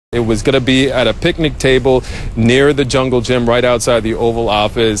It was going to be at a picnic table near the jungle gym right outside the Oval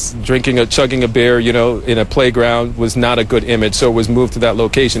Office. Chugging a beer, in a playground was not a good image, so it was moved to that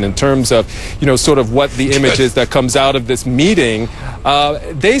location. In terms of, sort of what the image is that comes out of this meeting,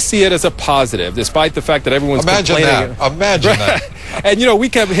 they see it as a positive, despite the fact that everyone's complaining. Imagine that. And, we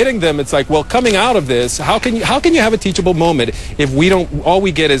kept hitting them. It's like, well, coming out of this, how can you have a teachable moment if all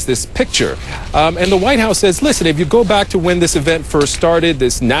we get is this picture? And the White House says, listen, if you go back to when this event first started,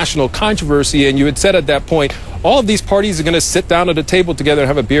 this national controversy, and you had said at that point, all of these parties are going to sit down at a table together and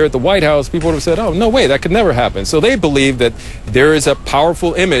have a beer at the White House, people would have said, oh, no way, that could never happen. So they believe that there is a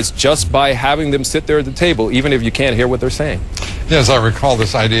powerful image just by having them sit there at the table, even if you can't hear what they're saying. Yeah, as I recall,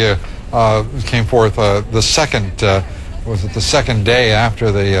 this idea came forth the second day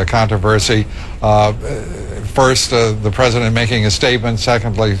after the controversy. First, the president making a statement.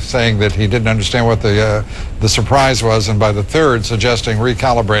 Secondly, saying that he didn't understand what the surprise was, and by the third, suggesting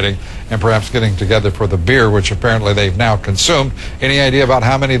recalibrating and perhaps getting together for the beer, which apparently they've now consumed. Any idea about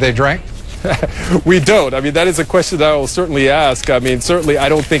how many they drank? We don't. I mean, that is a question that I will certainly ask. I mean, certainly I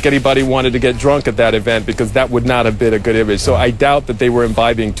don't think anybody wanted to get drunk at that event because that would not have been a good image. So I doubt that they were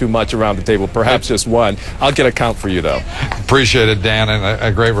imbibing too much around the table, perhaps just one. I'll get a count for you, though. Appreciate it, Dan, and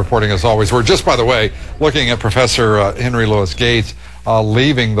a great reporting as always. We're just, by the way, looking at Professor Henry Louis Gates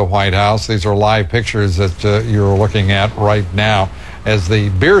leaving the White House. These are live pictures that you're looking at right now as the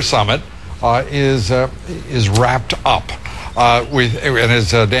beer summit is wrapped up. And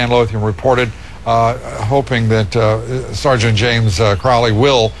as Dan Lothian reported, hoping that Sergeant James Crowley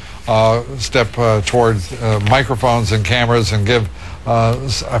will step towards microphones and cameras and give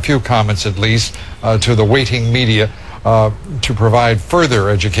a few comments at least to the waiting media to provide further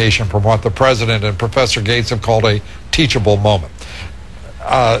education from what the President and Professor Gates have called a teachable moment.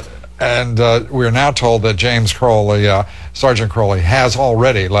 And we're now told that James Crowley, Sergeant Crowley, has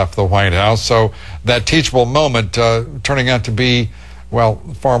already left the White House. So that teachable moment turning out to be, well,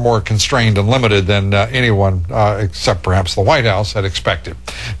 far more constrained and limited than anyone, except perhaps the White House, had expected.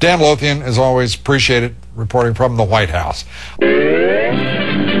 Dan Lothian, as always, appreciate it, reporting from the White House.